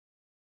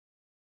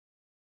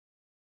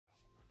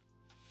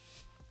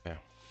Yeah.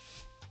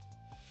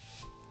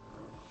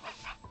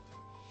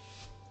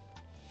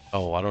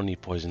 Oh, I don't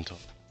need poison to.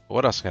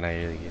 What else can I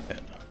really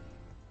get?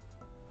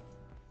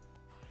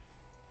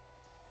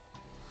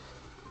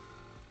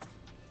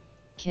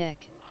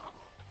 Kick.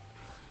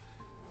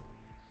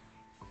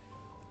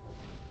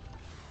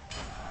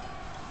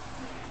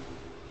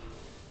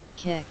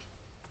 Kick.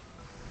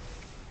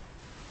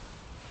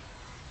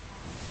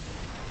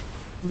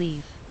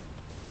 Leave.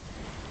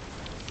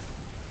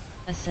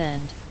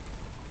 Ascend.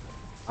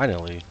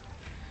 Finally.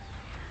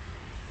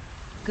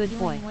 Good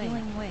boy.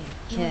 Healing wave.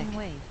 Kick.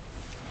 Wave.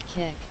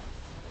 Kick.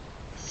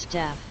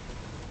 Staff.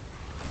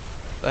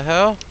 The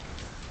hell?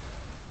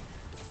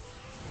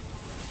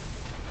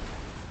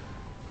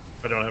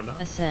 I don't have enough.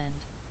 Ascend.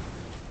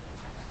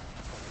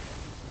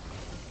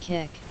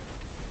 Kick.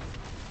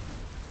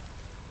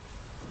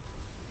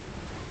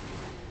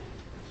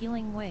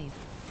 Healing wave.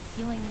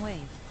 Healing wave.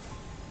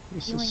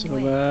 This Healing is so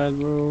wave. bad,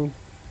 bro.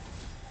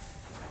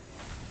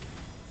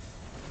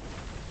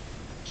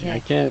 Yeah, I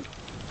Kick. can't.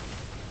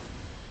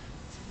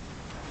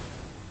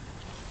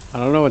 I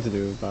don't know what to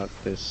do about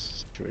this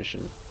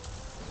situation,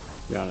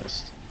 to be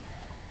honest.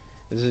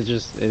 This is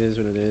just, it is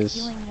what it is.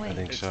 Healing I wave.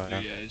 think so. Yeah.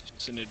 Yeah, it's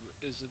just an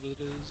is what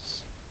it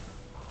is.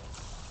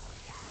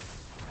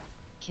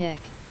 Kick.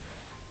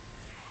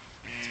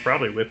 It's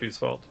probably Whippy's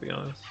fault, to be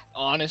honest.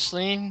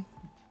 Honestly,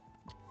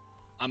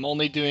 I'm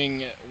only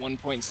doing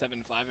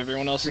 1.75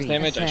 everyone else's 3.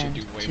 damage. I should Ascend.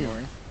 do way 2.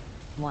 more.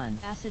 1.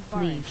 Acid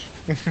barrage.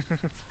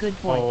 Good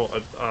boy.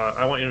 Oh,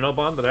 I want you to know,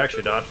 Bond, that I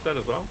actually dodged that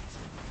as well.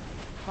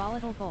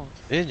 Volatile bolt.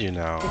 Did you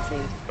know?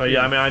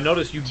 Yeah, I mean, I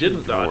noticed you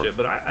didn't dodge it,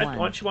 but I One.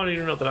 want you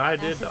to know that I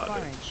did Acid dodge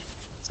it. barrage.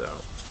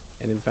 So,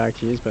 And in fact,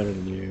 he is better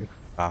than you.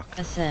 Fuck.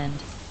 Ascend.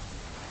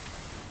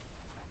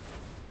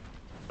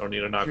 don't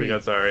need a knock 3.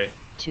 again, sorry.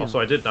 2. Also,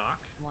 I did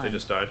knock. They 1.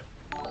 just died.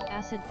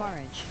 Acid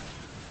barrage.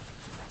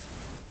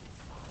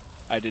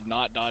 I did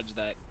not dodge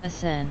that.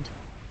 Ascend.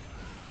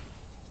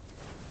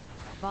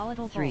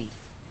 Volatile 3.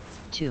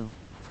 2.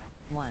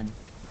 1.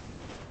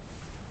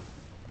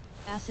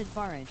 Acid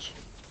barrage.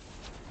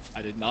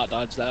 I did not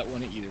dodge that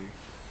one either.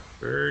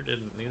 Sure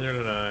didn't. Neither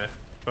did I.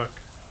 Fuck.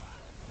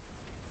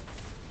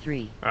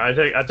 3. I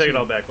take it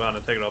all back, Bond. I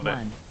take it all back.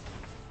 1.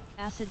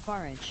 Acid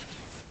barrage.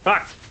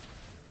 Fuck!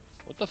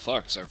 What the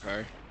fuck,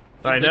 Sarkar?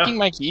 I You're know. breaking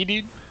my key,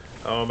 dude.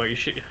 Oh my, you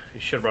should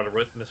have brought a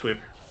with Miss Whip.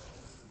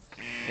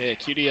 Yeah,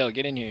 QDL,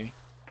 get in here.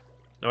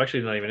 No,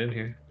 actually, he's not even in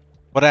here.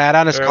 What I add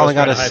on is Or I calling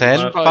was out trying to hype him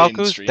Ascend, up. Probably in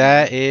Falcus. stream.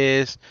 That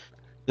is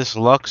this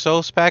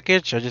Luxos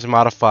package. I just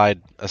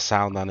modified a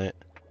sound on it.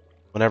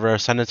 Whenever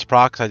Ascendance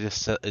procs, it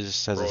just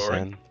says Roaring.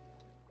 Ascend.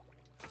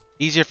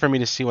 Easier for me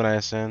to see when I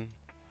ascend.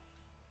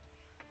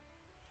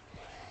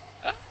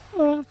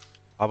 I'll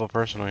have a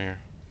personal here.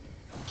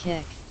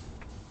 Kick.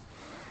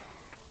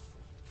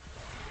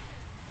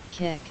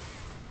 Kick.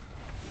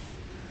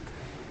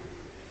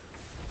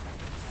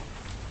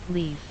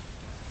 Leave.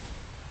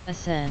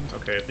 Ascend.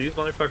 Okay, if these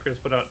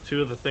motherfuckers put out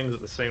 2 of the things at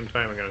the same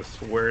time, I'm gonna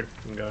swear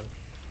to God.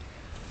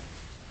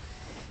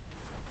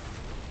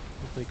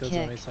 Hopefully it goes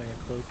Kick. away so I can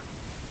cloak.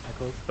 I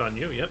cloak. It's on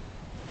you, yep.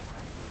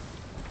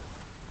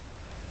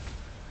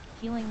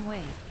 Healing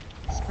wave.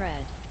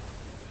 Spread.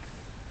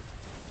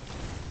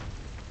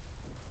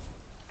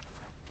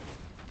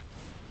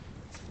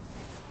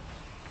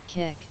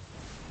 Kick.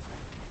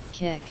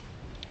 Kick.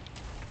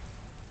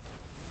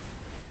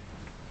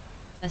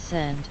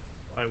 Ascend.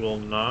 I will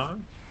not.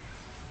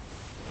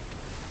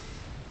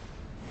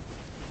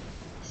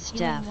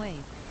 Staff.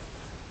 Wave.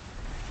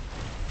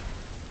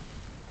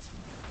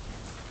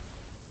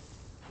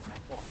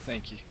 Oh,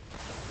 thank you.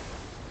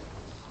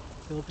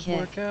 Kill before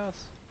Kick.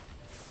 chaos.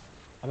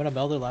 I'm gonna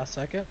meld it last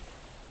second.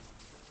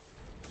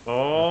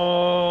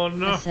 Oh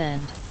no!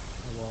 Ascend.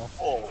 Oh well.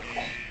 Oh,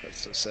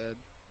 that's so sad.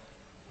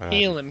 Uh,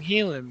 Heal him,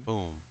 heal him.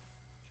 Boom.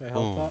 Should I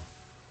help Boom.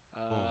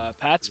 that?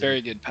 Pat's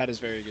very good. Pat is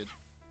very good.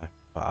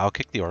 I'll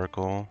kick the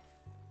Oracle.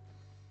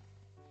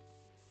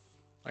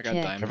 I got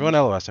Kick. diamond. Everyone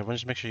LOS. Everyone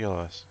just make sure you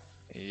LOS.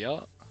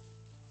 Yeah.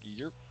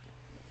 Yerp.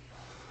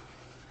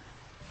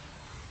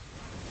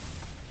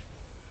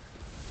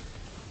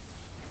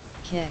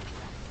 Kick.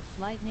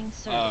 Lightning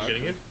surge. Uh,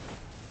 Getting it?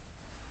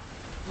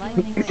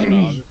 Lightning Oh no,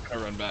 I'm surge. just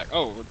gonna run back.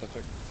 Oh, what the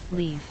fuck?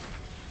 Leave.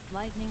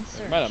 Lightning Never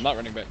surge. mind, I'm not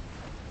running back.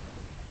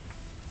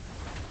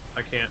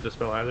 I can't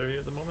dispel either of you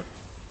at the moment.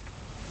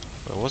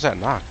 What was that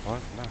knock?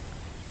 What? Knock.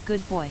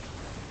 Good boy.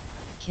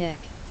 Kick.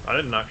 I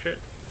didn't knock shit.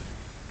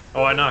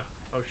 Oh, I knocked.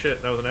 Oh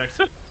shit, that was an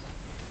accident.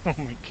 Oh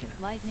my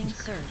god. Lightning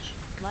surge.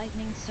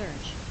 Lightning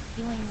surge.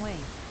 Healing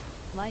wave.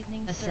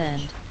 Lightning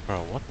ascend. Surge.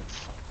 Bro, what the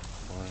fuck?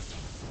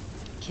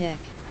 What? Kick.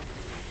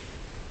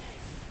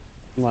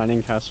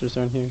 Lightning casters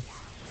down here.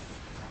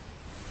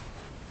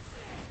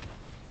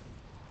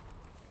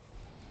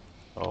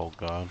 Oh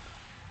god.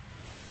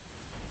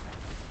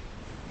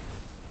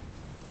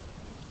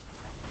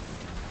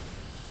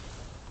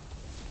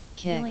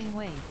 Kick. Healing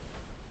wave.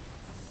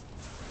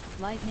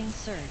 Lightning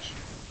surge.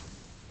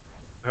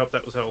 I hope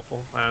that was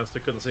helpful. I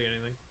honestly couldn't see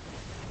anything.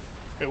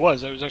 It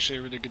was actually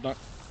a really good knock.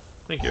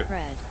 Thank you.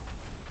 Spread.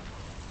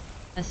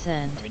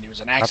 Ascend. I mean, it was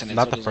an Not, accident.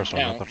 not so it the doesn't first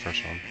one. Not count. the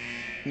first one.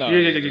 No.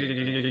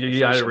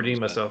 Yeah, I had to redeem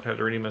myself. I had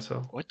to redeem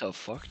myself. What the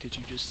fuck did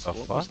you just? The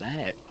What fuck? was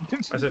that?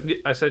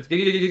 I said.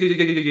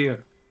 Yeah.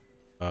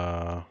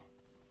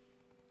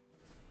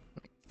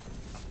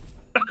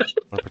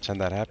 Wanna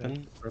pretend that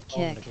happened?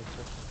 Kick.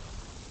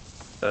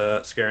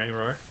 Scaring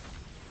roar.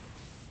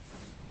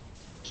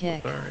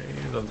 Kick. Sorry,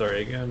 I'm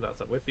sorry again.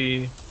 That's a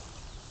whippy.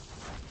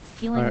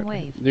 Healing Alright,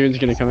 wave. dude's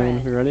gonna come in.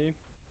 Spread. You ready?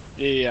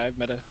 Yeah, I've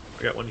meta.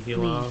 I got one heal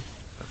Leave.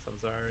 off. That's I'm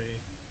sorry.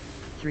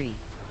 3,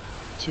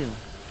 2,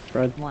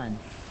 Spread. 1.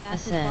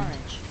 Acid Ascend.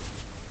 barrage.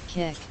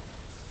 Kick.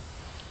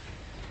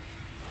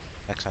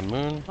 X on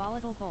moon.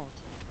 Volatile bolt.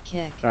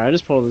 Kick. Alright, I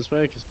just pulled this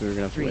way because we were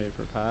gonna have to 3, wait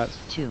for Pat.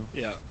 2,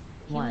 Yeah.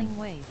 1. Healing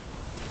wave.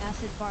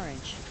 Acid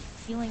barrage.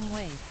 Healing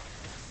wave.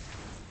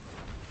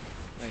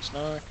 Nice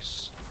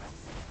knocks.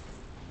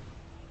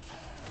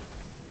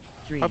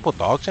 3, I put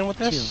dogs in with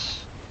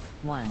this?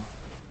 1.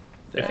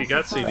 If you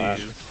got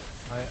CDs,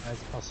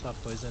 I'll stop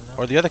poison now.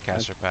 Or the other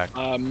caster pack?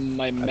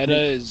 My meta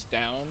is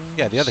down.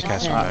 Yeah, the other so-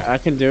 caster Ascend. pack. I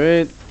can do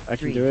it. I can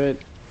Three, do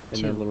it in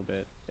a 2, little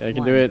bit. I can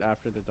 1. do it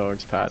after the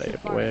dog's Pat Acid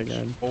away barrage.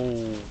 again.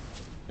 Oh.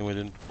 And we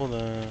didn't pull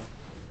the.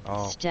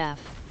 Oh. Staff.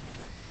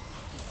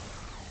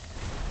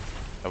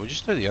 Oh, we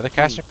just did the other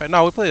caster pack?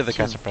 No, we played the other 2,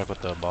 caster pack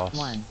with the boss.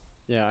 1.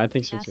 Yeah, I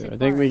think so too. Acid I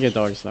think we get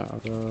barrage. dogs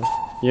now.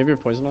 You have your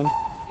poison on?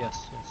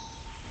 Yes,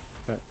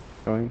 yes.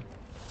 Going.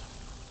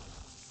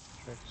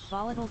 Tricks.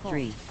 Volatile bolt.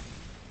 3,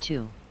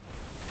 2,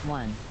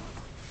 1.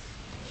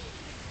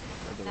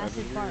 The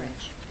Acid Ravager.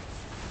 barrage.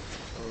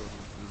 Oh,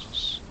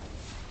 Jesus.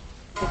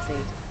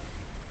 Fixate.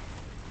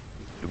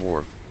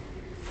 More.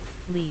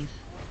 Leave.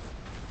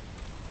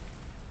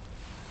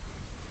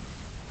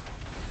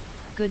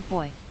 Good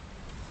boy.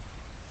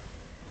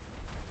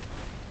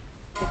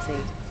 Fixate.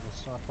 We'll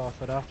stop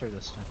off it after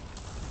this time.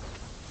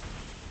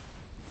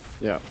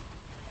 Yeah.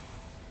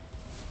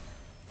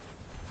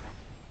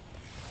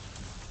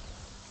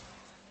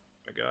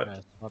 my God,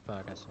 Alright, swap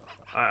back, I swap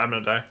back. I'm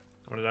gonna die.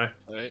 I'm gonna die.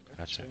 Alright.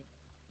 Gotcha. sweet.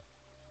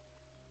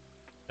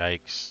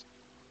 Yikes.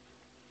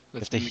 You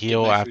Let's have to get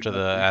heal my after food the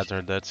back, ads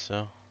are dead,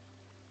 so.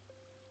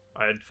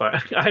 I had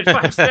five. I had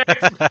 5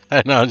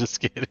 stacks. No, I'm just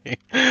kidding. Kick.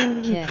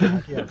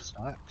 How'd you have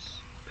stacks?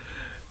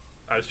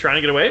 I was trying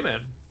to get away,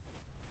 man.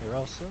 You're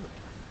all set.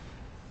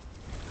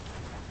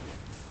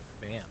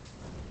 Bam.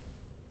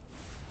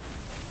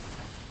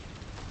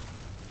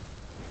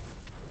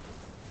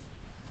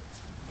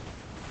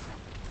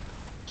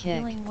 Kick.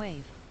 Healing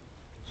wave.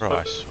 Bro,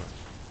 I swear.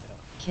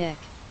 Kick.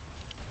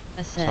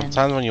 Ascend.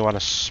 Sometimes when you want to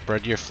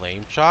spread your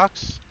flame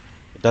shocks,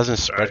 it doesn't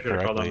Sorry, I spread should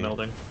have called on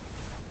correctly. melding.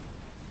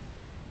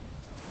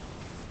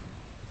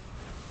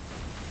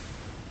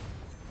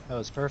 That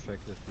was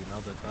perfect if you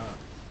melded that.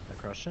 That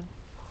crushing?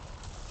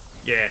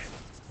 Yeah.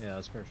 Yeah,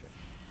 that's perfect.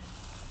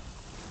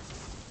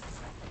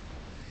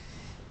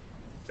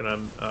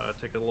 Gonna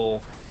take a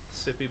little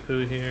sippy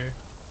poo here.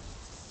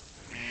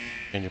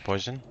 And your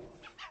poison?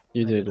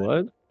 You did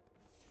what?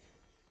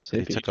 He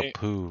Sippy. took a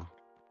poo.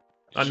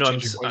 I Did know you I'm,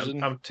 change your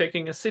poison? I'm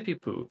taking a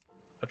sippy poo.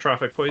 A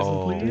trophic poison,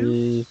 Oh.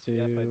 please. 3, 2,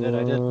 Yep, I did. You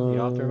don't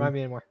have to 1. remind me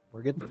anymore.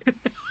 We're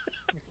good.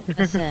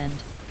 Ascend.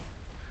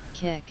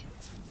 Kick.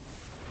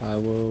 I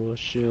will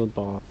shield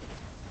bomb.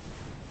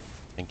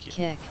 Thank you.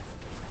 Kick.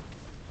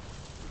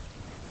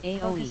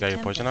 AoE. You got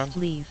your poison on?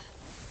 Leave.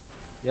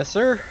 Yes,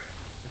 sir.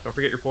 Don't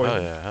forget your Hell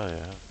poison. yeah, hell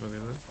yeah.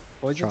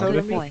 Poison Tropic?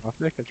 totem me. boy.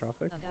 Tropic? A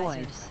tropic?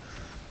 Avoid.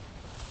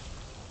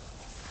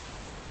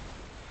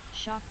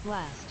 Shock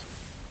blast.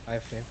 I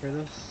have faith for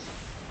this.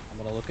 I'm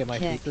gonna look at my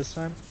Kick. feet this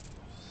time.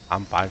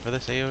 I'm fine for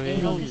this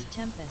AoE. Focus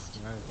tempest.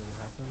 Alright, what did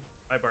happen?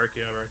 I bark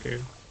you, I bark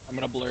you. I'm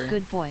gonna blur.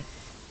 Good boy.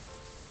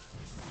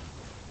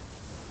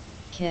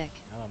 Kick.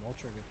 Now I'm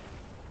ultra good.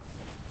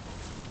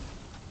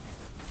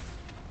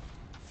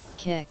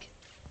 Kick.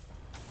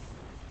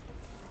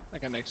 I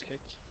got next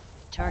kicked.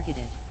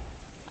 Targeted.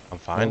 I'm Oh,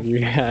 fine.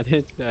 you had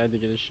it. I had to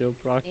get a shield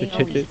proc to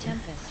kick AoE it.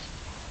 Tempest.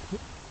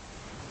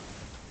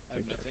 I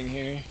have nothing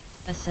here.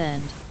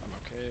 Ascend. I'm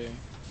okay.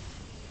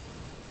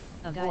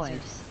 Avoid.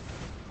 Geysers.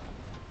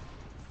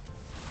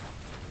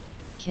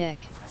 Kick.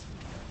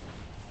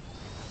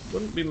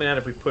 Wouldn't be mad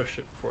if we push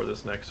it before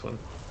this next one.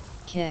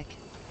 Kick.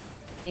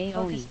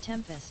 Focus AoE.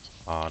 tempest.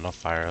 Oh, no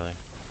fire early.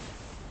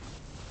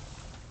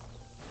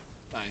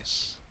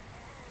 Nice.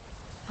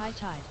 High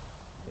tide.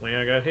 Only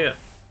I got hit.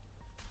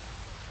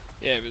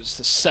 Yeah, it was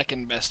the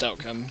second best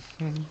outcome.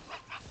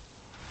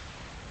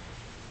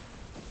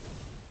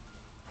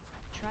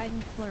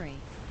 Trident flurry.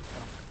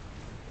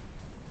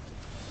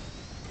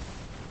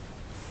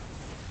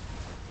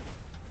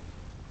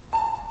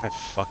 I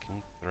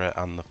fucking threat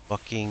on the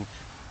fucking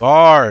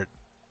guard.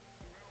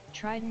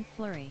 Trident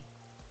flurry.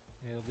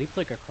 Yeah, it leaped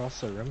like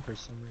across the room for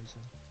some reason.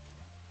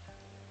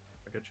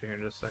 I'll get you here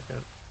in just a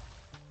second.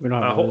 We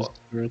don't have hold those on.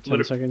 for 10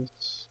 Liter-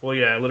 seconds. Well,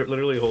 yeah,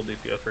 literally hold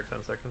DPS for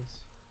 10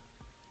 seconds.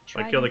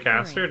 Like, kill the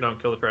Trident caster, flurry.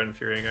 don't kill the Trident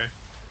Fury guy.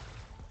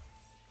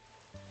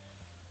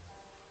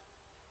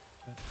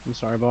 I'm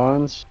sorry,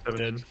 Bonds.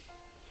 7 in.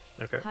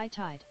 Okay. High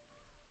tide.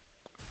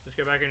 Just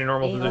get back in your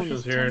normal AoE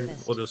positions here and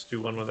Tempest. we'll just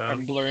do one without.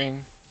 I'm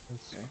blurring.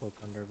 Let's Okay. cloak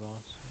under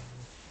boss.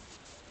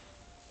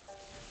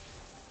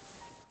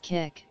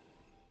 Kick.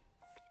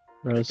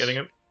 Rose. Getting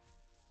him.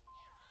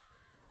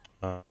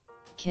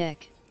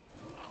 Kick.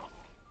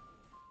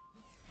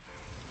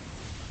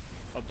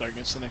 Up there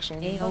against the next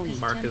one. AoE.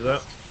 Mark is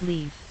up.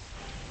 Leave.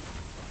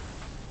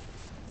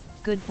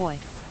 Good boy.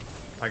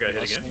 I got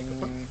hit again.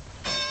 Blessing.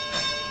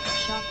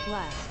 Shock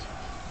blast.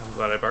 I'm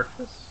glad I barked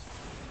this.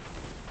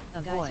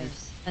 Avoid.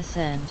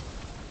 Ascend.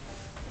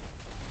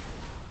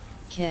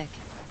 Kick.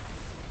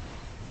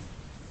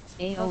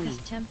 AoE.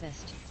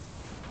 Tempest.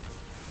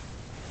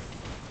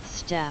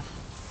 Staff.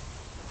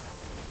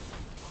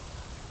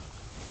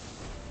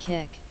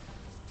 Kick.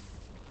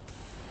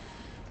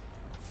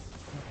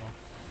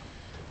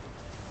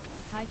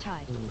 High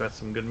tide. Got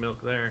some good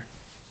milk there.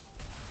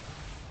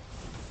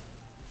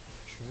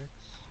 Tricks.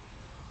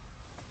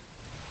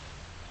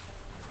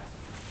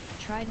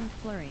 Trident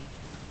flurry.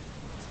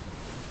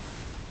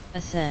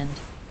 Ascend.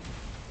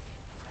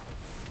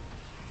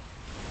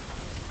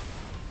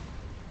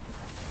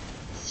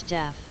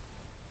 Staff.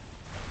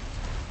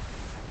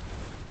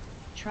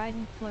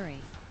 Trident flurry.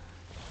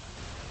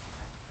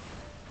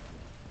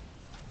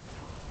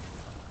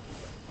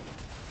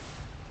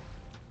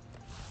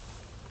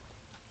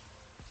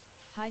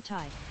 High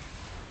tide.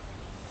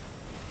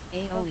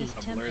 AoE I'll blur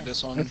tempest.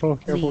 this one. Careful,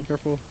 careful, Leave.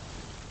 careful.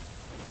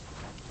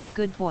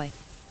 Good boy.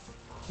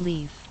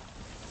 Leave.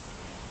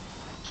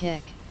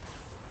 Kick.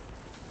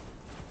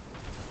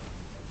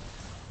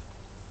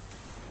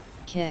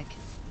 Kick.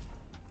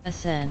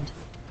 Ascend.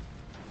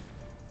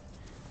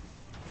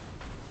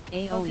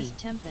 AoE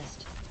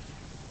tempest.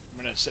 I'm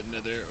gonna sit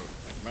into there. Oh,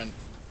 never mind.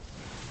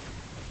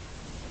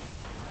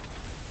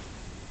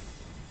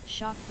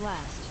 Shock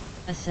blast.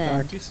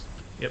 Ascend. Jeez.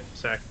 Yep,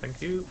 sack,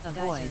 thank you.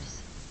 Avoid.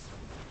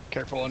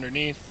 Careful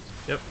underneath.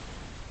 Yep.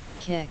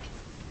 Kick.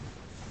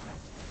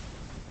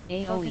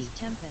 AoE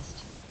tempest.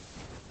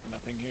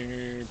 Nothing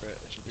here, but it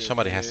should be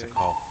Somebody has to okay.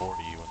 call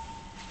 40 you.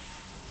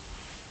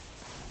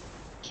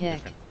 Kick.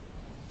 Different.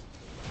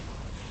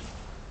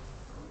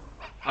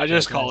 I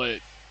just call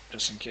it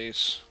just in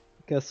case.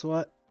 Guess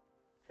what?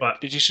 But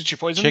Did you switch your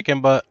poison?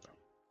 Chicken butt.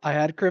 I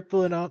had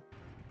crippling up.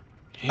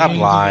 Stop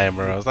lying,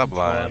 bro. Stop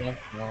lying.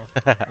 No.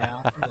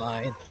 Yeah, I'm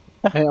lying.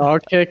 Hey, I'll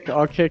kick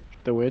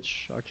the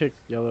witch. I'll kick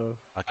yellow.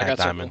 Okay, got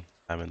diamond.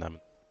 Diamond.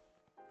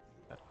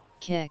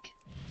 Kick.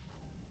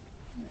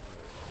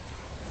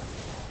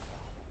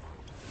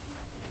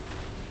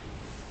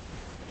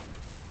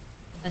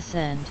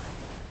 Ascend.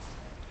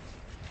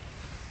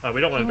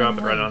 we don't want to drop it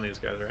Healing right wave. on these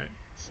guys, right?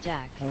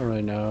 Stack. I don't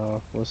really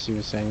know. We'll see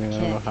what's saying. I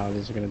don't know Kick. how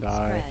these are gonna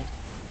die. Spread.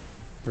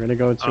 We're gonna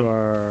go to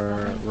our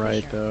Bubbling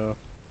right fissure. though.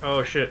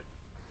 Oh shit.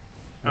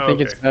 I Oh,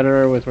 think okay. it's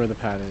better with where the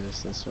pad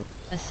is. This one.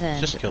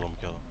 Ascend. Just kill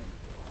him.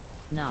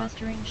 Knock.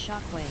 Festering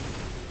shockwave.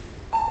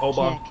 Oh,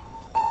 bomb. Kick.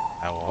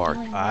 I will.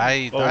 Healing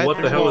I Oh, died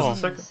what the hell too.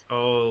 was the second?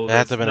 Oh, It had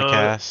that's to have been a not-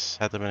 cast.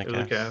 Had to have It been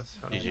was a a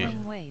cast. cast. GG.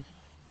 Healing wave.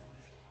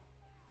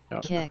 Yeah.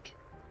 Kick.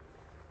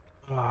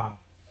 I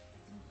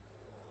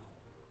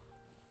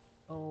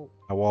Oh,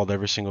 walled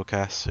every single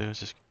cast. It was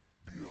just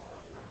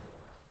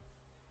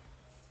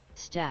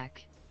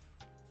Stack.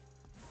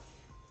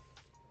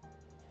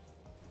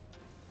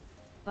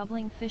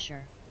 Bubbling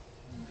fissure.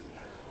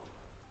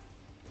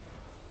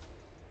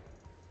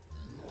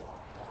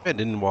 I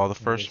didn't wall the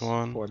first just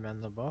one. Four men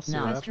the boss. see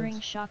No. what Festering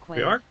happens. shockwave.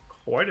 We are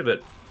quite a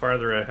bit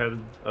farther ahead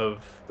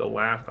of the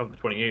last of the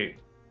 28.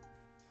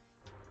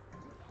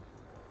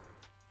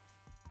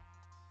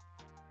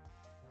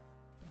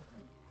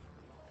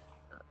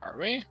 Are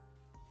we?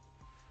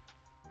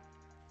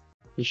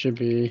 He should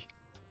be.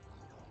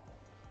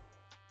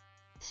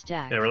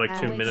 Stack. Yeah, we're like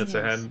 2 Awaits minutes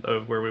news. ahead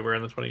of where we were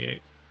in the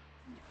 28.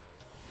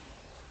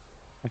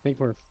 I think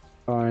we're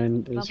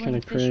fine. It's Bubbling kind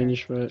of fissure.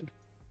 cringe, but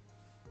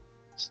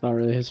it's not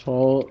really his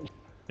fault.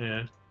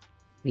 Yeah.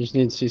 We just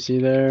need CC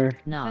there.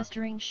 No.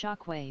 Festering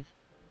shockwave.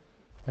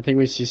 I think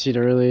we CC'd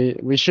early.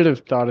 We should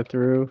have thought it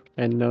through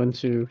and known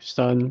to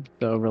stun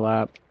the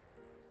overlap.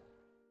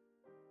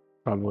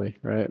 Probably,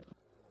 right?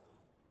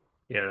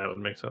 Yeah, that would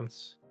make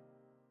sense.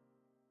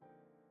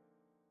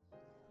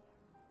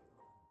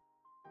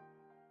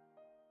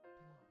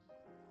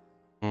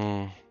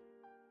 Hmm.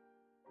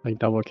 Like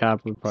double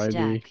cap would probably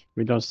be. Stack.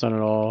 We don't stun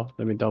at all.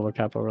 Then we double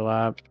cap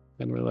overlap.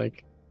 Then we're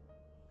like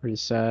pretty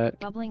set.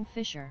 Bubbling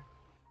fissure.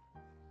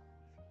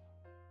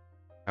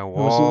 I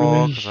wasn't walled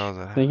really because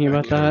I was thinking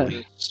about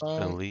that.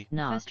 Could've leafed.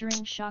 No. Festering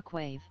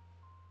shockwave.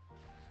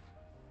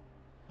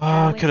 Oh,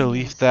 I Awaits could have news.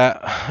 leafed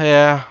that.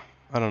 Yeah.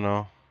 I don't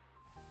know.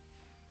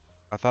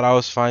 I thought I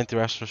was fine through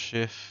Astral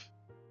Shift.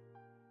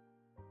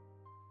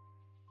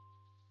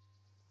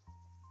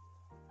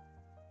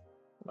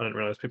 I didn't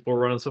realize people were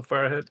running so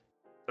far ahead.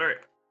 Alright.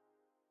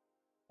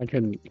 I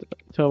couldn't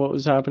tell what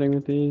was happening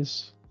with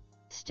these.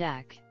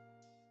 Stack.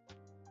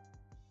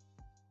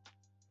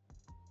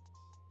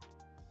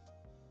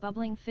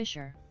 Bubbling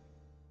fissure.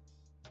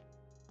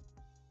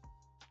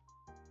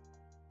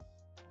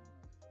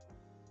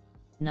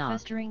 No.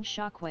 Festering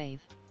shockwave.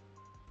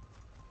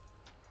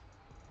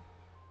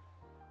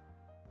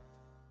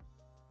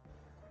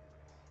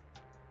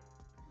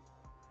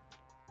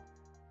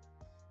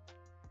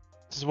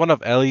 is one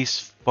of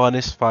Ellie's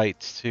funnest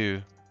fights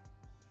too.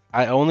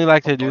 I only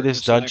like to do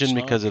this Darkness next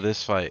dungeon because knock. of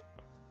this fight.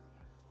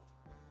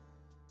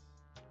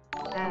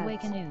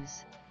 Awaken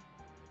ooze.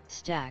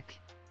 Stack.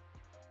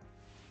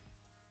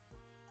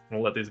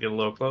 We'll let these get a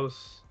little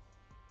close.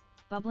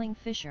 Bubbling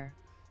fissure.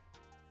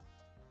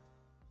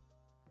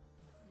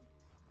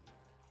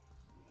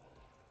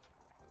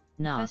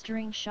 Knock.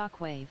 Festering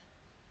shockwave.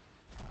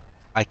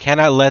 I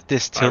cannot let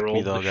this I tilt me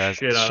rolled though, the guys.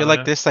 shit out Shit of like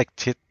that. this like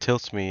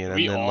tilts me, and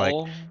We then like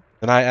all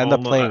then I end up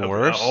Almo- playing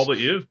worse. All but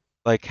you.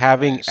 Like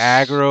having Nice.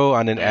 aggro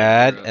on an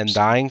ad Aggro, and so-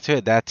 dying to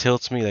it, that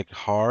tilts me like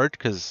hard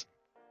because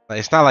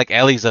it's not like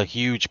Ellie's a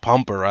huge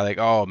pumper, right? Like,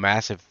 oh,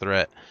 massive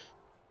threat.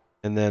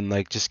 And then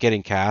like just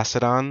getting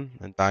casted on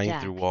and dying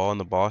through Stack. wall and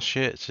the boss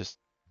shit, it's just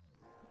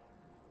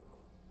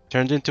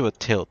turns into a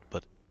tilt,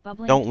 but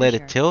Bubbling don't let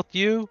it fissure. tilt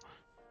you.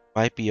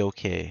 Might be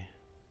okay.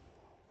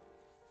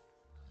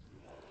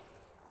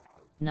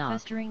 Knock.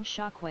 Festering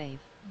shockwave.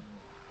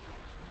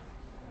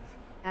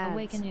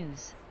 Awaken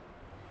ooze.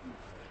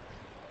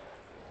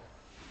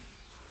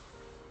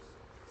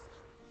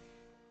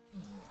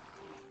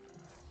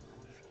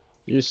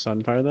 You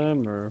sunfire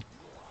them or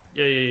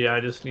Yeah. I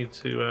just need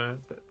to.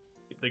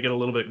 They get a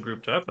little bit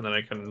grouped up, and then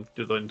I can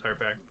do the entire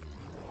pack.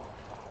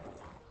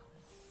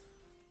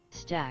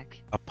 Stack.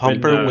 A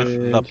pumper with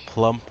the Druid.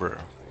 plumper.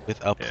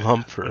 With a Yeah.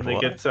 plumper. When they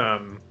What? get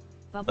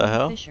Bubbling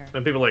hell? fissure.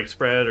 when people like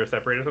spread or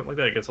separate or something like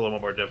that, it gets a little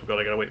more difficult.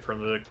 I gotta wait for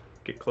them to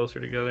get closer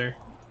together.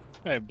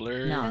 Hey,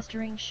 Blur. No.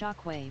 Festering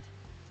shockwave.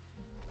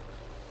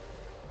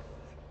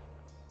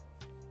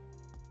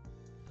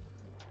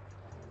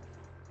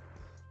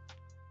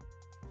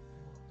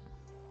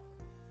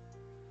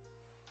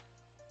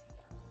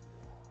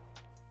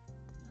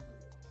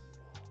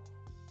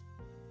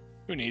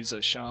 Who needs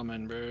a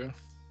shaman, bro?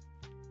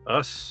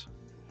 Us.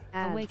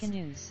 Awaken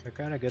ooze. They're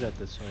kind of good at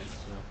this fight,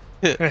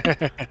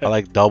 so. I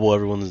like double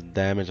everyone's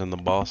damage on the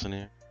boss in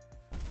here.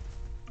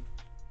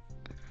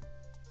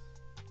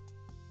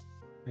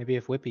 Maybe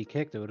if Whippy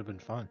kicked, it would have been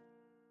fun.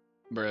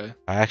 Bruh.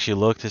 I actually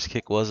looked, his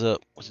kick was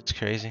up, which is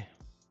crazy.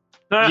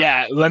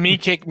 Yeah, let me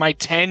kick my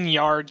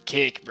 10-yard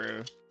kick,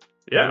 bro.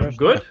 Yeah.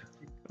 Good.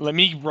 Let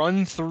me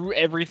run through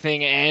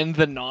everything and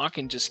the knock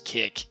and just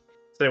kick.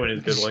 Say when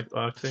he's good like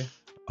Oxy.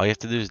 All you have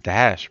to do is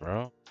dash,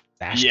 bro.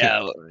 Dash kick.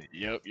 Yeah,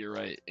 yep, you're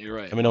right. You're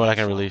right. Let me know when I My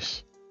can fault.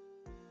 release.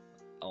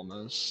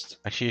 Almost.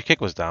 Actually, your kick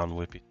was down,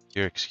 Whippy.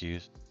 You're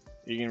excused.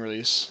 You can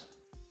release.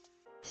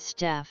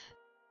 Staff.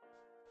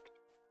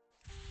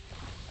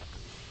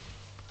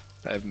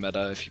 I have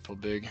meta if you pull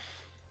big.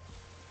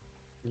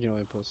 you can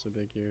only pull so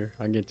big here.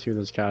 I can get 2 of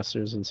those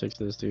casters and 6 of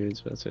those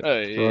dudes, but that's it. Oh,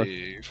 yeah, Roar.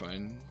 you're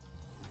fine.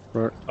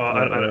 Roar. Oh,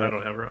 I don't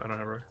have her. I don't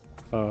have her.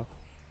 Oh.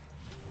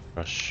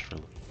 Rush.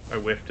 I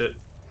whiffed it.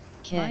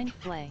 Kick. Mind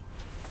flay.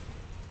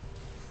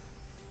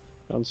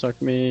 Don't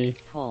suck me.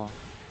 Pull.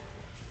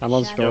 I'm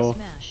on Shadow skull.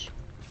 smash.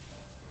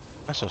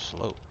 That's so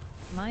slow.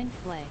 Mind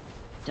flay.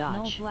 Dodge.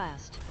 Null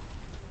blast.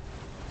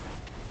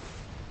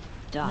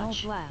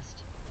 Dodge. Null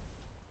blast.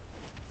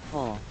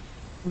 Pull.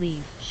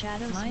 Leave.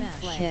 Shadow Mind smash.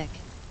 flay. Kick.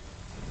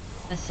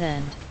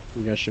 Ascend.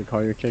 You guys should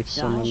call your kicks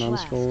Dodge. someone on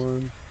Blast. skull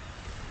one.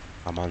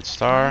 I'm on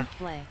star. Mind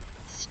flay.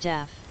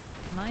 Staff.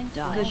 Mind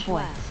Dodge. flay. Good boy.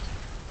 Blast.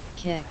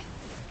 Kick.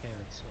 Okay,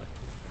 let's select.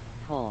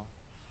 Pull.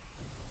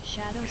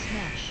 Shadow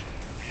smash.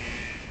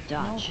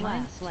 Dodge. Null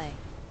mind flay.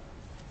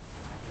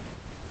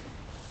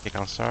 Kick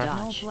on star. Dodge.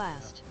 Null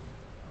blast.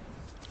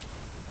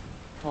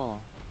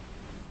 Pull.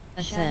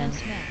 Shadow Ascend.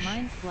 smash.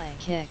 Mind flay.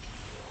 Kick.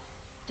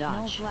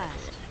 Null Dodge.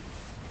 blast.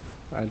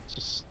 I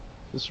just.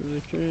 This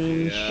really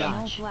strange. Yeah.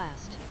 Null Dodge.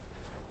 blast.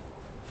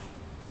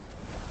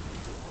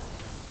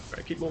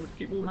 Alright, keep moving.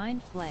 Keep moving.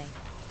 Mind flay.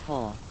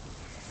 Pull.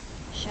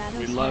 Shadow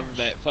We smash. love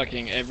that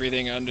fucking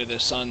everything under the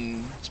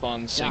sun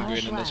spawns Sanguine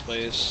in this Blast.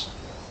 place.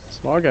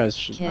 Small guys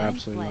should Kick.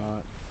 absolutely Play.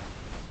 not.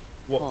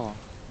 Pull.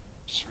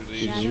 Just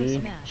release. Shadow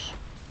GG. smash.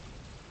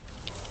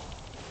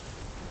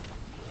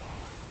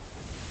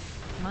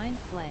 Mind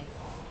flay.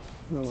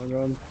 Oh my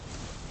god.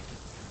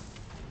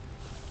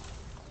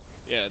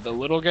 Yeah, the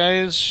little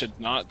guys should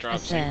not drop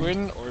Ascend.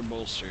 Sanguine or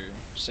Bolster.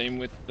 Same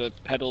with the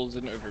petals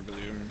and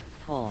Overbloom.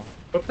 Pull.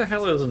 What the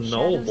hell is a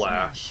null Shadow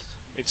blast? smash.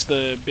 It's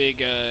the big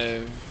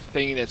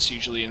thing that's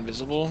usually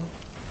invisible.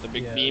 The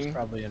big Yeah, beam. it's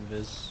probably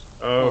invis.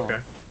 Oh, Oh. okay.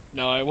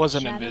 No, it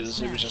wasn't Shadow invis. It was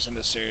smash. just in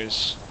the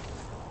stairs.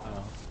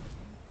 Oh.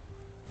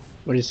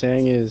 What he's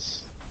saying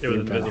is. It was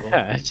you're invisible.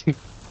 bad.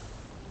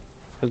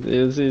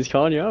 He's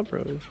calling you out,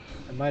 bro.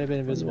 It might have been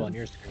invisible on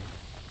your screen.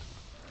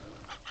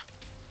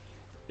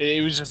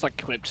 It was just like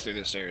clipped through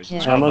the stairs.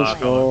 Yeah. I'm on knock on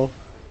skull.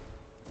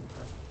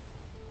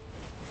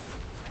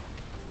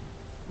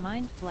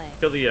 Mind flay.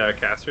 Kill the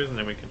casters, and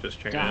then we can just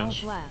chain Null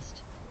in.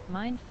 blast.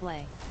 Mind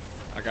flay.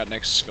 I got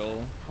next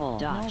skull. Pull.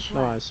 Dodge.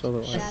 Oh, I saw that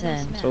one. Shadow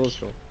Ascend. smash. Solo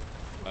skull.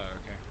 Oh,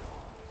 okay.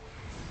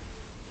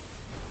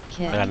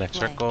 Kick. I got next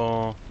Play.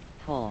 circle.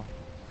 Pull.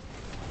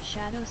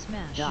 Shadow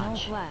smash.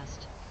 Dodge. Null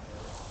blast.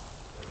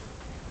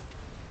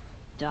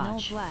 Null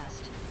Dodge.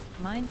 blast.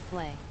 Mind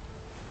flay.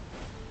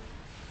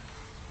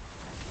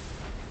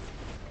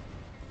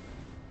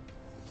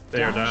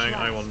 They are Dodge dying.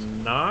 I will blast.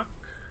 knock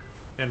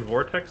And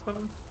vortex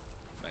them.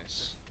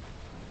 Nice.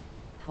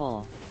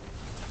 Pull.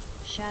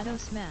 Shadow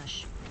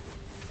Smash.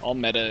 All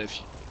meta if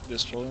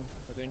this roll,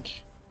 I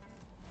think.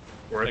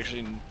 Worth.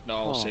 Actually, no,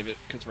 I'll Oh. save it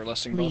because we're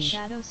lusting Lead. boss.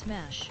 Shadow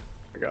Smash. Oh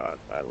my god,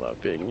 I love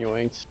being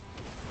yoinked.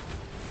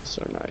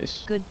 So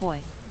nice. Good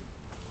boy.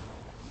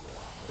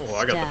 Oh,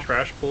 I got the Staff.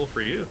 trash pull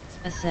for you.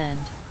 Ascend.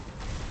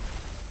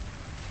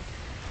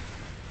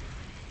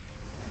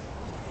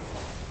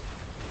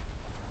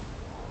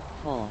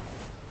 Pull.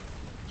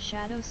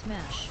 Shadow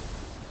Smash.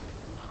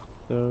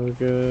 So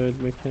good,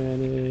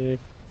 mechanic.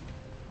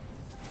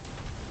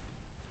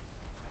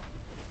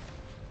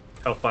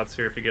 Health bots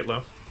here if you get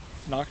low.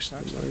 Nox, Oh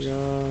Nox, my Nox.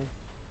 god.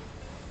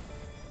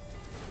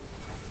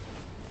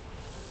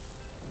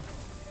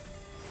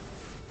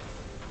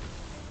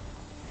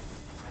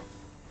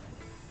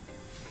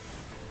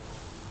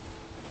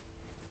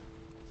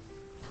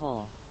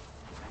 Pull.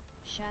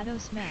 Shadow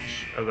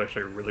Smash. That was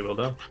actually really well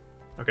done.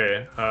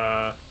 Okay,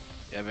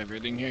 You have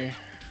everything here.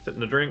 sit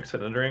in a drink,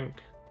 sit in a drink.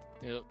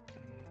 Yep.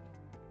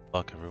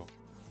 Luck, everyone.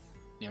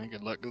 Yeah,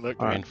 good luck, good luck.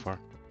 All right. Waiting for.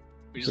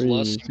 We just 3,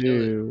 lust and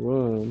kill it. 2,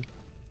 1.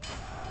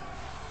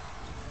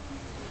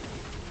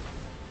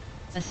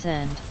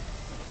 Ascend.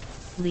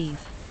 Leave.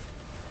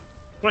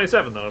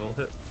 27 though, it'll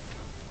hit.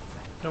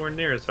 Nowhere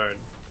near as hard.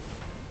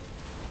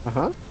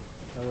 Uh-huh.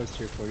 That was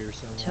tier 40 or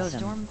so. Totem.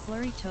 Storm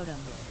Flurry Totem.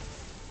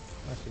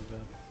 Not too bad.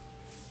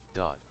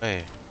 Dot.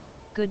 Hey.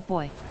 Good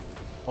boy.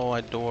 Oh,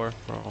 I door,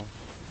 bro.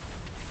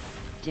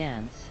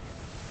 Dance.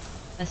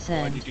 Why'd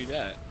Ascend. you do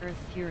that? Earth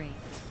Fury.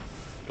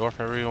 Door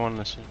for everyone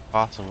as soon as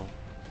possible.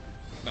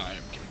 No, I'm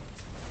kidding.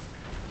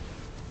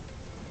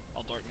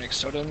 I'll dart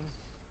next totem.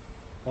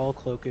 All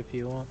cloak if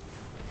you want.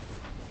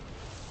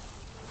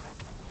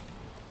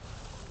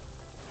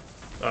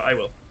 I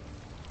will.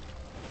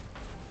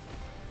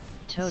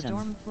 Totem.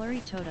 Storm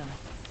Flurry Totem.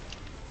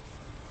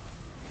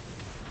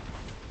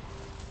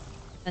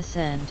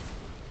 Ascend.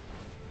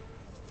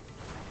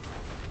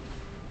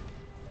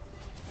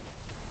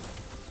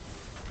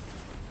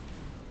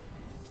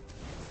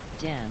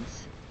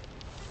 Dance.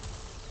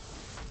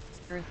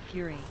 Earth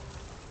Fury.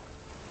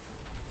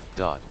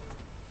 Dot.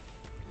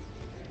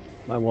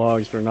 My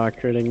logs were not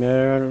critting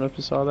there. I don't know if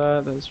you saw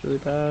that. That's really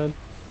bad.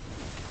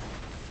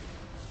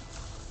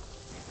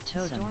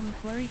 Totem. Storm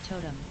Flurry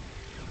Totem.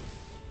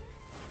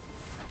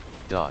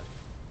 Dot.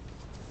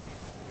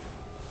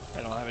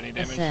 I don't have any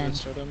damage Ascend.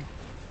 for this totem.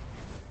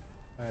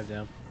 I have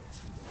down.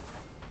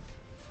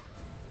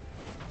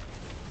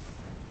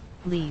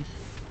 Leave.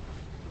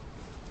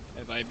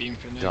 Have I beam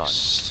for Done.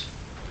 next?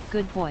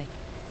 Good boy.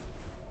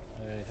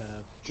 I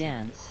have.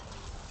 Dance.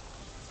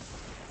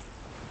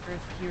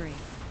 Earth Fury.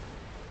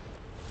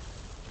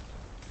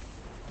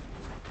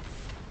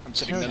 I'm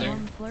sitting Totem. there.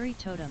 Storm Flurry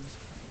Totem.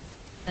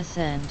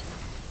 Ascend.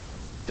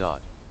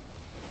 Dot.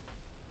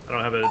 I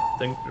don't have a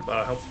thing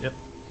about help. Yep.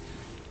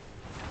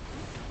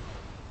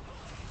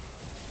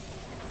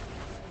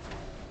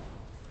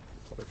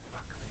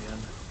 Motherfucker, man.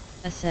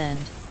 Ascend.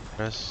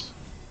 Press.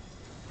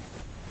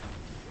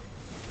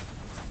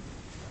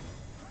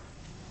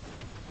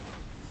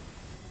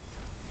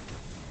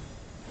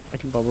 I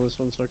can bubble this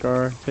one,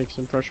 Sokar. Take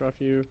some pressure off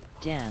you.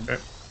 Dance.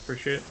 Okay,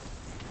 appreciate it.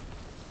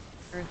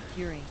 Earth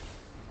Fury.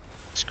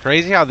 It's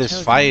crazy how this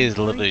Totem. fight is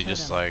Flurry literally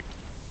just totem. like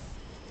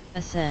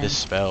Ascend.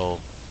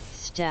 dispelled.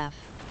 Staff.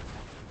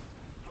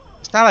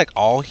 It's not like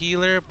all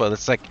healer, but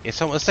it's like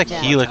almost like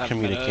Yeah. healer Have meta,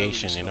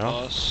 communication, lose you the know?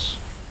 boss.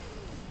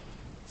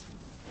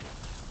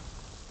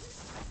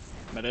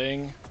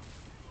 Metaing.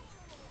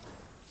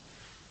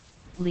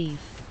 Leave.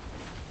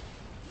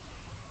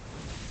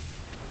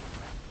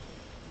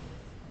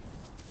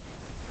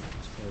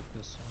 Let's go with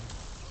this one.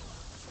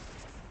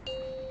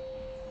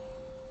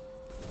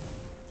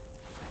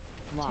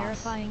 Loss.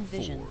 Terrifying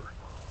Vision. 4,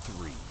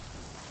 3,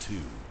 2,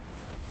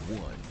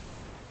 1.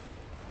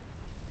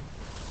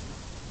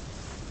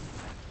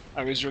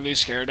 I was really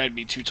scared I'd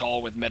be too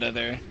tall with meta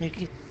there.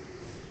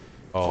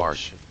 Oh Fart.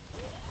 shit.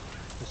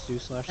 Let's do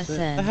slash sit. What the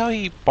Ascend. hell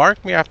he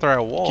barked me after I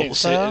walled? Can't What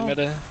sit the in hell?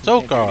 meta. You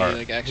Zokar. can't do any,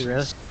 like,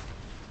 actions.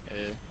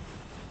 Really? Yeah.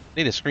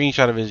 Need a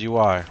screenshot of his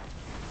UI.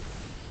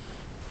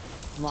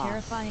 Loss.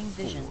 Terrifying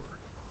Vision. 4,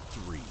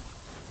 3,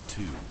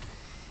 2,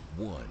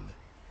 1.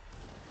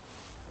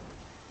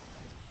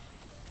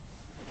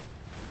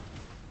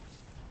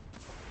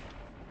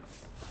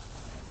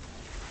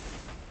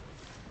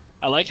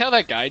 I like how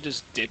that guy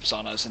just dips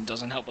on us and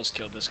doesn't help us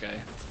kill this guy.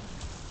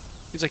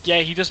 He's like, yeah,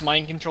 he just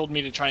mind controlled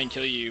me to try and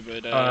kill you,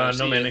 but No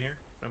see mana ya." here.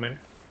 No mana.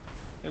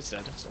 It's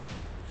dead. It's dead.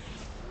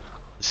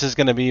 This is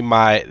gonna be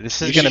my.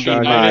 This is You gonna should be go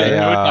my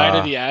die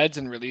to the ads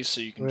and release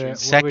so you can Wait, join. what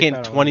we second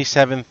found out?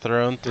 27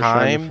 throne We're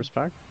trying time the first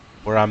pack.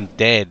 where I'm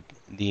dead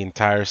the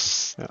entire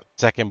Yeah.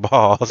 second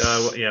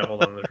boss. Yeah,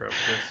 hold on.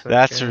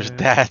 That's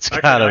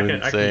kind of I can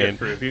insane. get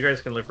through. If you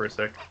guys can live for a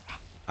sec.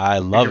 I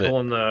love You're it.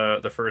 pulling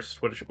the first.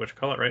 Which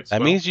call it right? That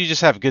Swell? means you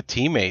just have good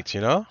teammates,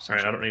 you know? All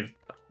right. I don't need.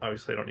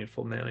 Obviously, I don't need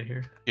full mana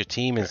here. Your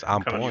team is Okay,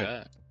 on come on, point.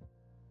 Yeah.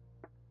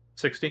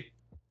 60.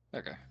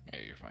 Okay. Yeah,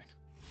 you're fine.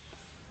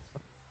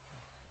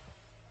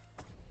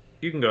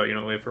 You can go. You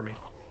don't wait for me.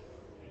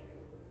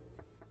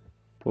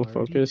 We'll Already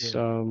focus did.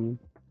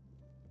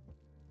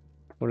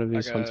 one of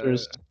these Like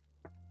hunters. a-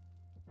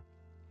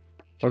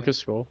 Focus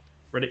skull.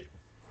 Ready?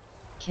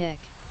 Kick.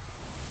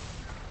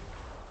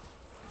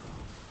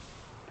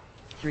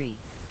 3,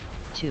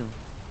 2,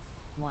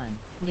 1.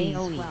 Leave.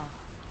 AoE. Well.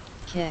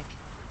 Kick.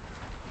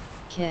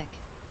 Kick.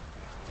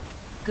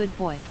 Good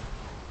boy.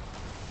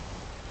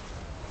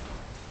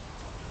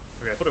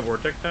 Okay, I put a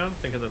vortex down,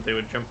 thinking that they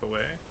would jump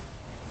away.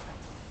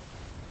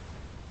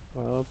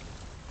 Well,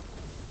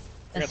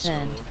 I got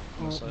Ascend. Skull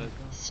on the side.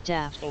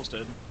 Staff. Skull's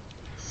dead.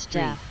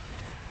 Staff.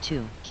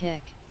 2.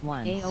 Kick.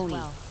 1. AoE.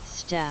 Well.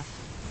 Staff.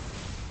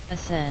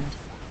 Ascend.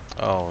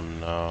 Oh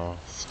no.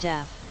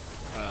 Staff.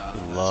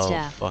 Love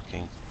Staff.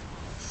 fucking.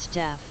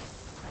 Staff.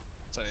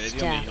 Sorry, he only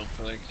Staff. healed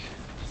for like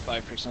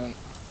 5%.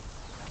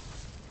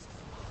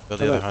 Kill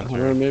the other hunter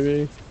hunter.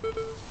 maybe.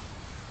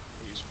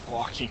 He's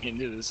walking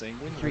into the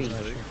Sanguine. 3,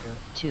 That's big.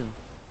 2,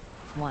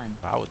 1.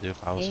 I would do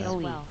if I was him.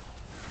 AoE. Well.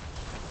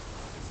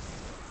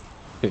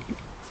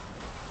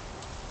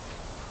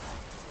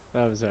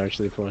 That was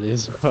actually funny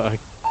as fuck.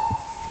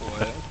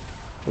 What?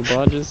 What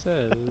Bob just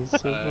said. It was so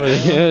funny.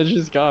 Yeah, it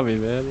just got me,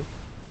 man.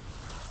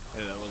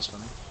 Yeah, that was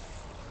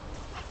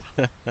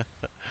funny.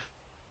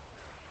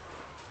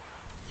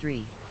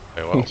 3,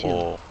 Wait, what? Two.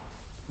 Whoa.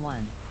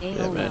 1. Yeah,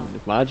 AoE. man.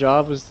 If my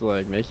job was to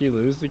like make you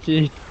lose the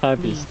key,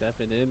 I'd be Mm.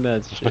 stepping in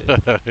that shit.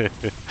 A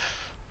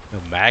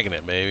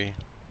magnet, baby.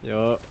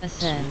 Yo,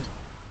 Ascend.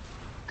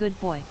 Good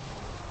boy.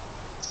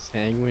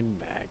 sanguine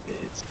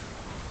magnets.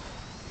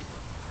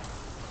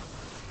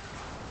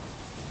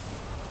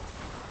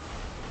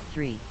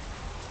 Three,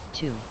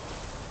 2,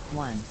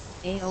 1.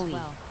 AoE.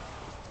 Well.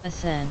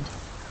 Ascend.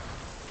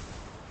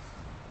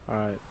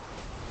 Alright.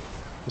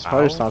 This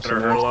probably Ow. stops Gonna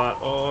him hurt a now. lot.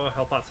 Oh,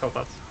 help pots, help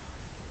pots.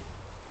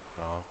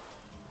 Oh.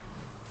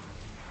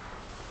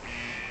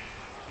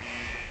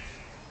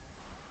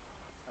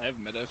 I have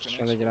meta Just finish.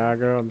 trying to get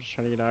aggro. I'm just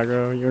trying to get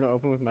aggro. You wanna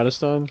open with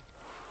Metastone?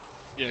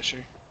 Yeah,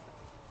 sure.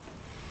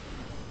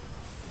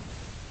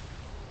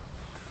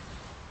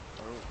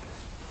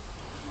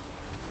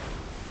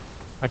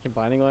 I can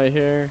Binding Light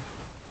here.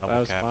 Double That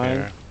was cap fine.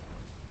 here.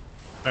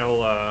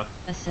 I'll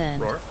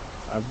Ascend. roar.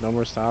 I have no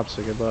more stops,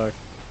 so good luck.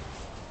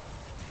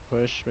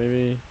 Push,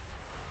 maybe.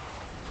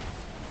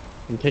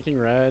 I'm kicking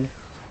red.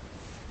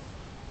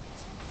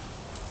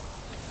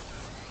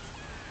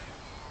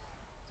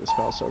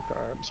 Dispel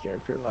Sokar. I'm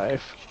scared for your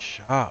life.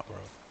 Shot, bro.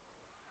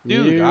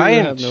 Dude, you I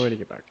have am- no way to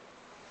get back.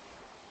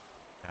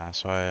 Yeah,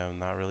 so I am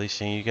not really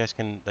seeing. You guys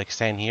can like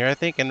stand here, I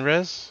think, and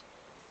res.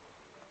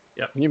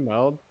 Can you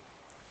meld?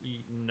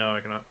 No,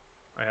 I cannot.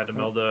 I had to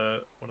meld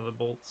one of the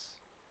bolts.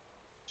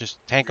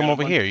 Just tank We them got a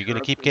over bunch here. of You're gonna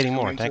Druids keep getting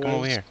more. coming Tank to them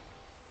over us. here.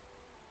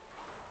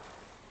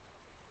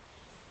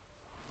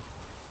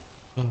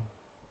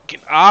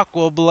 Get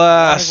Aqua How long is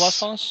Blast.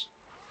 left on us?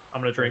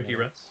 I'm gonna drink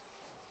rest.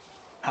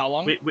 How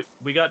long?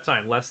 We got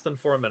time. Less than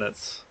 4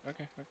 minutes.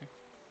 Okay, okay.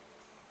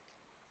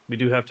 We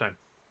do have time.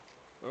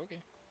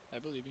 Okay. I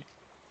believe you.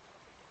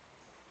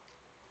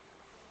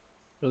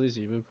 Release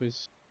even,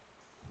 please.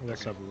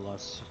 Let's have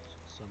lost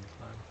some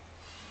time.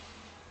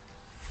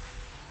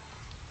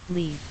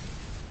 Leave.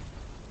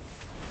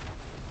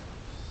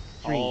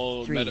 3,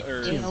 All 3, meta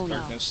or 2,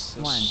 darkness.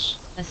 1. This...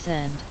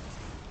 Ascend.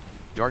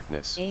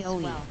 Darkness.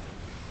 AoE. Well.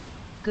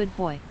 Good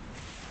boy.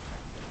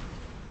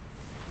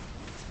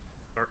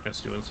 Darkness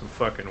doing some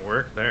fucking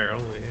work there.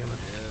 Holy hell.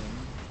 Yeah.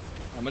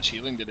 How much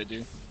healing did it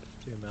do?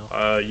 2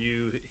 mil.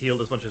 You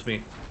healed as much as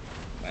me.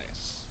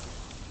 Nice.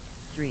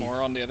 3,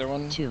 More on the other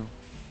one? 2,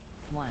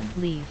 1.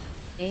 Leave.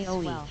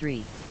 AoE. Swell.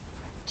 3,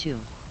 2,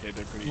 Yeah,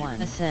 they're pretty 1.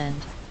 even.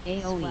 Ascend.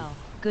 AoE. Swell.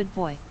 Good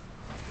boy.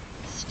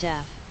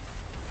 Staff.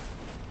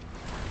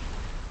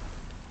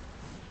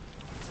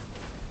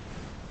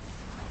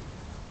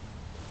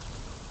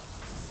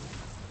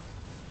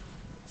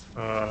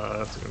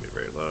 That's gonna be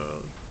very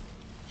low.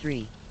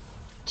 3,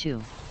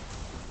 2.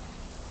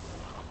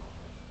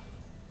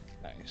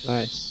 Nice.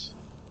 Nice.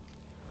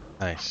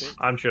 Nice.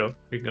 I'm chill.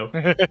 We can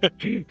go.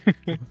 2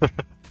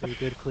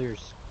 good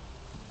clears.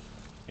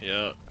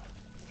 Yeah.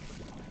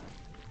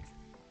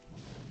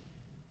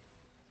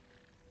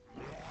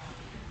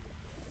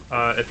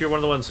 If you're one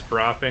of the ones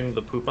dropping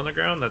the poop on the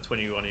ground, that's when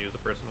you want to use the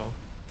personal.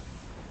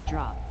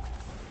 Drop.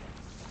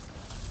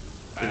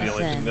 It's the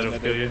only thing that'll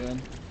kill you.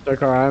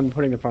 Sokar, I'm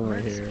putting the front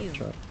right Works here. you.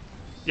 Try-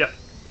 Yep.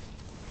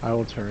 I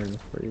will turn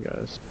for you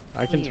guys.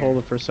 I can Clear. hold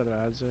the first set of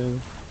ads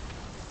in.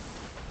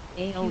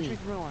 AoE. Putrid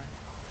roar.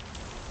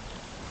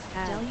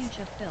 Deluge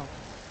of filth.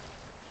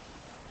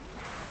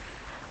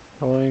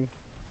 Pulling.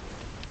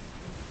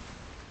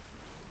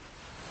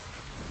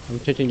 I'm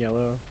kicking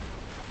yellow.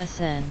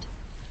 Ascend.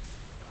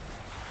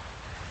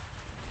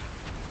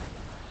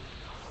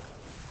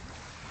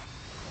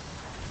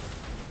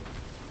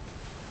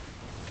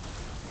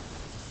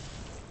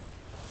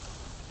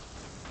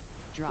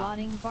 Drop.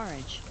 Rotting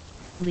barrage.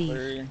 Leave.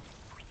 Clear.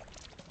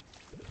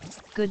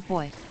 Good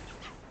boy.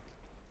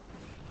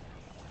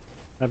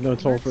 I have no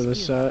toll for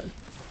this set.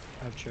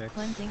 I have tricks.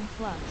 Cleansing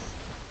flux.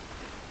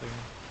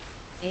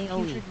 Clear.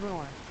 AoE. Putrid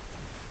roar.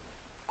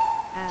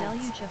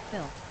 Deluge of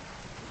filth.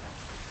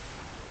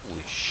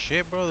 Holy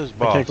shit, bro, this I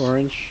boss. take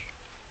orange.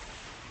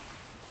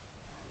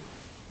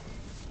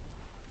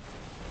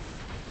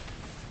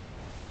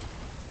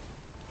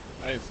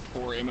 I have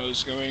 4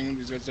 ammos going.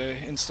 These guys are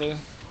insta.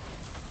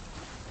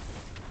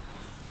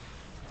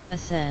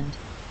 Ascend.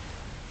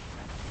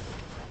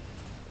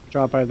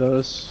 Drop by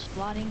those.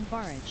 Blotting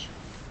barrage.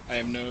 I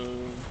have no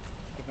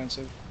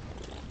defensive.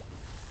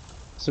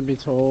 This would be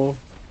toll.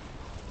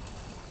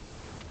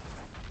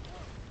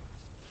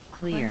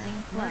 Clear.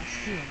 Cleansing flux.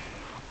 Spew.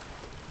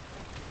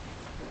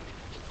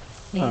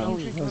 Oh,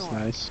 AoE. that's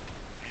nice.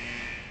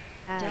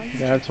 Deluge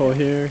They have toll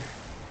here.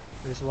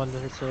 There's one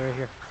that's still right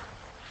here.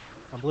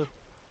 On blue.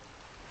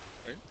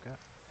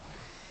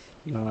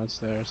 No, it's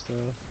there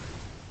still.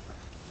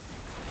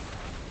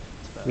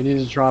 It's bad. We need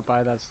to drop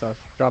by that stuff.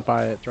 Drop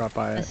by it. Drop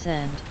by it.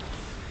 Ascend.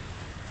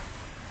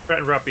 Try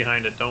and drop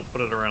behind it. Don't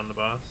put it around the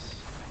boss.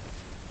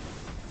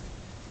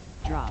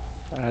 Drop.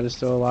 That is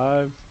still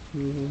alive.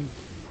 Mhm.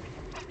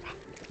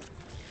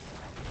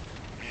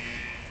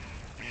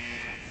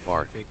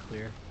 Bark. Big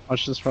clear.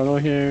 Watch this funnel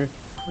here.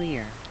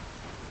 Clear.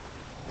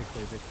 Big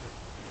clear, big clear.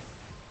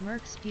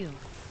 Merc spew.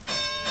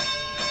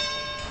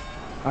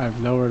 I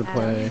have nowhere to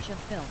play. Deluge of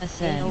filth.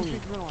 Ascend.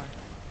 AoE. Roar.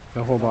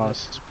 The whole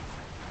boss.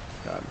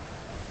 God.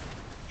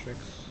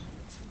 Tricks.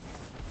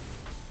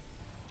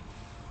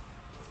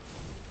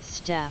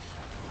 Staff.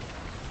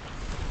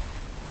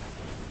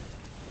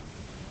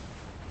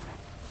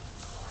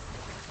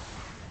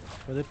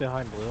 Were they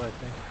behind blue, I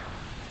think?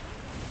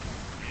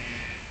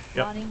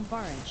 Yep. Blotting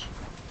barrage.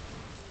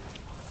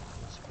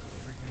 Let's go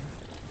over here.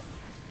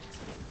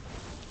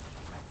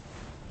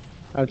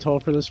 I have toll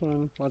for this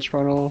one. Watch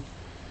funnel.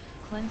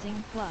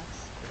 Cleansing flux.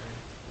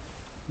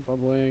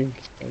 Bubbling.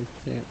 I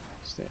can't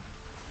stay.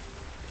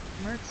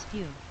 Merc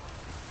spew.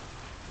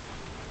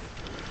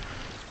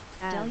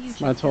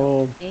 Deluge My of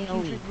toll. filth.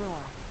 AoE. Putrid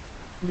roar.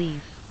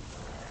 Leave.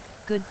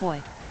 Good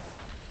boy.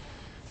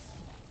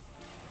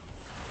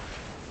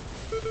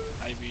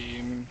 I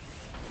beam.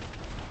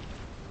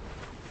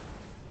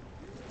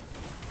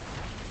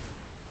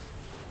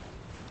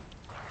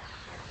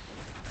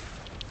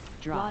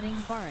 Drop. Blotting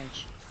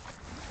barrage.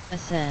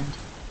 Ascend.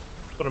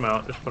 Put him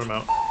out. Just put him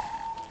out.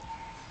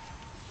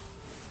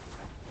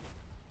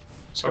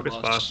 Focus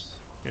boss.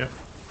 Yep.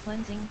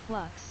 Cleansing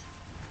flux.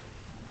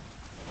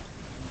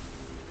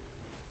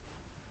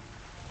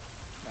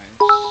 Nice.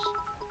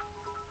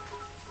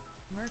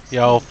 Merc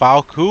Yo, spew.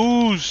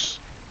 Falcoos!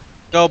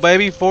 Go,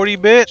 baby, 40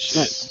 bits!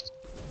 Nice.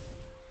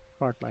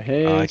 Mark my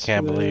head. Oh, I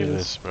can't believe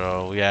this,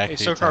 bro. We Hey, actually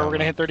so far we're timed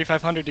gonna hit them.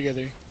 3,500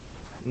 together.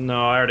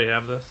 No, I already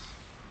have this.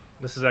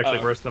 This is actually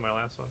Oh. worse than my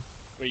last one.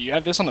 Wait, you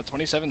have this on the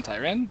 27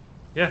 Tyran?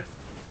 Yeah.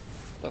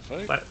 The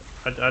fuck?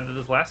 I did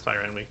this last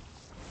Tyrant week.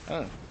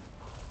 Oh.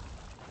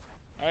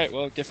 Alright,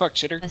 well, get fucked,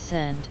 shitter.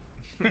 Ascend.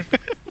 Oh,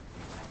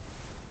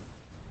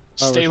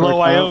 Stay we're low,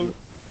 short IO. count?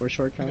 We're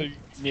short count?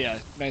 Yeah,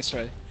 nice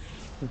try.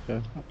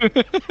 Okay.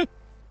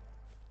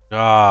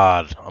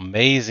 God,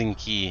 amazing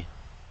key.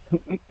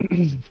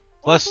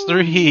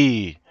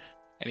 +3!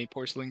 Any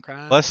porcelain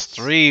crabs?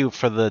 +3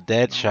 for the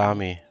dead No.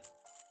 Shami.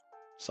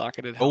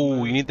 Socketed Oh,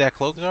 helmet. you need that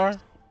cloak, Zar?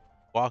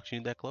 Walks, you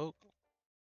need that cloak?